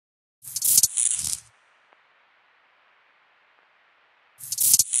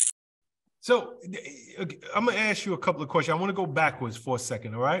So I'm gonna ask you a couple of questions. I want to go backwards for a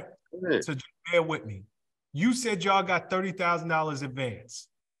second, all right? So just bear with me. You said y'all got $30,000 advance.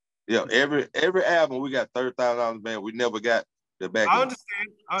 Yeah, every album we got $30,000 advance. We never got the back end.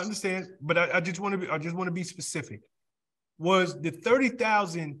 I understand, but I just want to be specific. Was the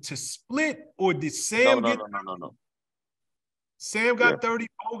 $30,000 to split, or did Sam get? No. Sam got 30,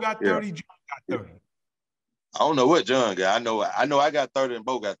 Bo got 30, John got 30. I don't know what John got. I know I got 30 and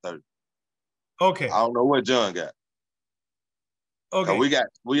Bo got 30. Okay. I don't know what John got. Okay.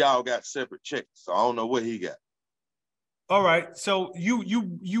 We all got separate checks, so I don't know what he got. All right. So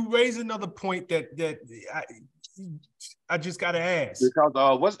you raise another point that I just gotta ask.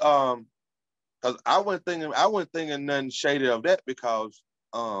 Because because I wasn't thinking nothing shady of that, because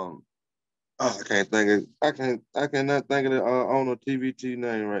I cannot think of the owner TVT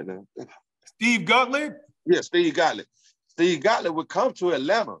name right now. Steve Gottlieb? Yeah, Steve Gottlieb. Steve Gottlieb would come to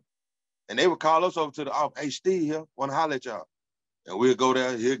Atlanta and they would call us over to the office. Hey, Steve here, wanna holler at y'all. And we'll go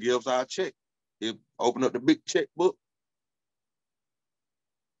there, he'll give us our check. He'll open up the big checkbook.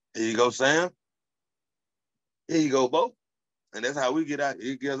 Here you go, Sam. Here you go, Bo. And that's how we get out.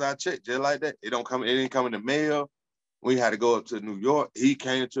 He gives our check just like that. It didn't come in the mail. We had to go up to New York. He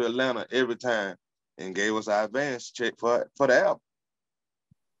came to Atlanta every time and gave us our advance check for the album.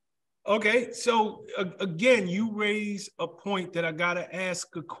 Okay, so again, you raise a point that I gotta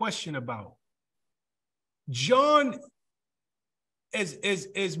ask a question about. John,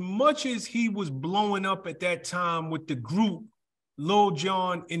 as much as he was blowing up at that time with the group, Lil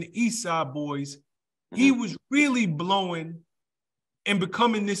Jon and the Eastside Boyz, he was really blowing and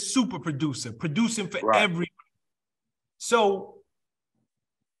becoming this super producer, producing for everyone. So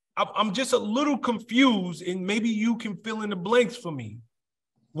I'm just a little confused, and maybe you can fill in the blanks for me.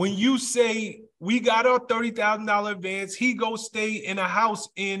 When you say we got our $30,000 advance, he go stay in a house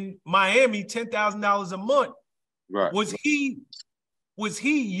in Miami, $10,000 a month. Right. Was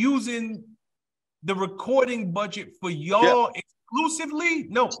he using the recording budget for y'all exclusively?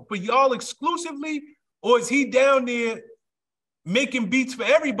 No, for y'all exclusively? Or is he down there making beats for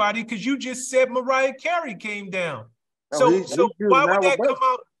everybody? Because you just said Mariah Carey came down. No, so why would that come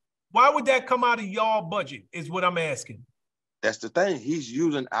out? Why would that come out of y'all budget is what I'm asking. That's the thing. He's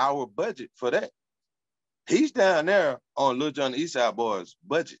using our budget for that. He's down there on Lil Jon and Eastside Boyz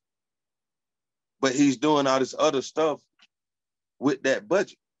budget. But he's doing all this other stuff with that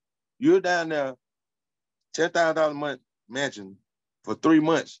budget. You're down there, $10,000 a month mansion for 3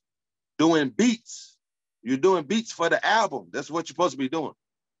 months, doing beats. You're doing beats for the album. That's what you're supposed to be doing.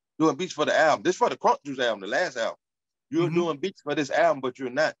 Doing beats for the album. This is for the Crunk Juice album, the last album. You're doing beats for this album, but you're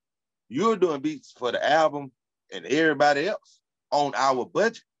not. You're doing beats for the album and everybody else on our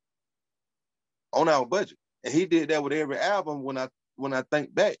budget. On our budget. And he did that with every album. When I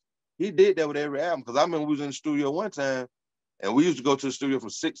think back, he did that with every album. Because I remember we was in the studio one time, and we used to go to the studio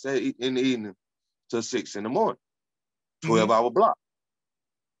from 6 in the evening to 6 in the morning, 12-hour block.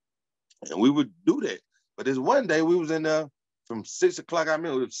 And we would do that. But this one day we was in there from 6 o'clock. I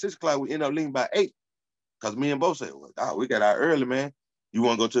remember it was 6 o'clock. We ended up leaving by 8. Because me and Bo said, well, we got out early, man. You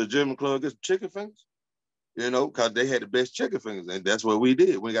want to go to the German club, get some chicken fingers? You know, because they had the best chicken fingers. And that's what we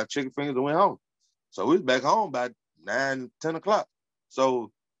did. We got chicken fingers and went home. So we was back home by 9, 10 o'clock.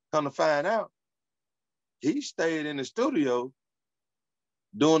 So come to find out, he stayed in the studio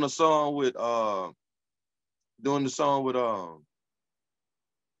doing a song with, it was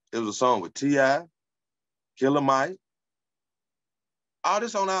a song with T.I., Killer Mike. All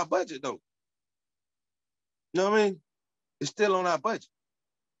this on our budget, though. You know what I mean? It's still on our budget.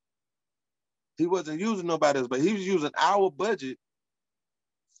 He wasn't using nobody else, but he was using our budget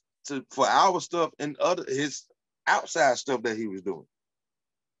for our stuff and his outside stuff that he was doing.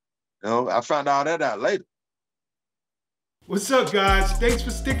 You know, I found all that out later. What's up, guys? Thanks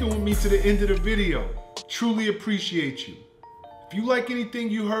for sticking with me to the end of the video. Truly appreciate you. If you like anything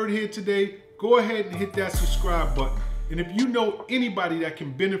you heard here today, go ahead and hit that subscribe button. And if you know anybody that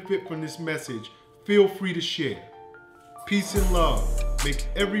can benefit from this message, feel free to share. Peace and love. Make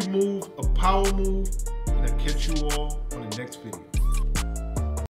every move a power move, and I'll catch you all on the next video.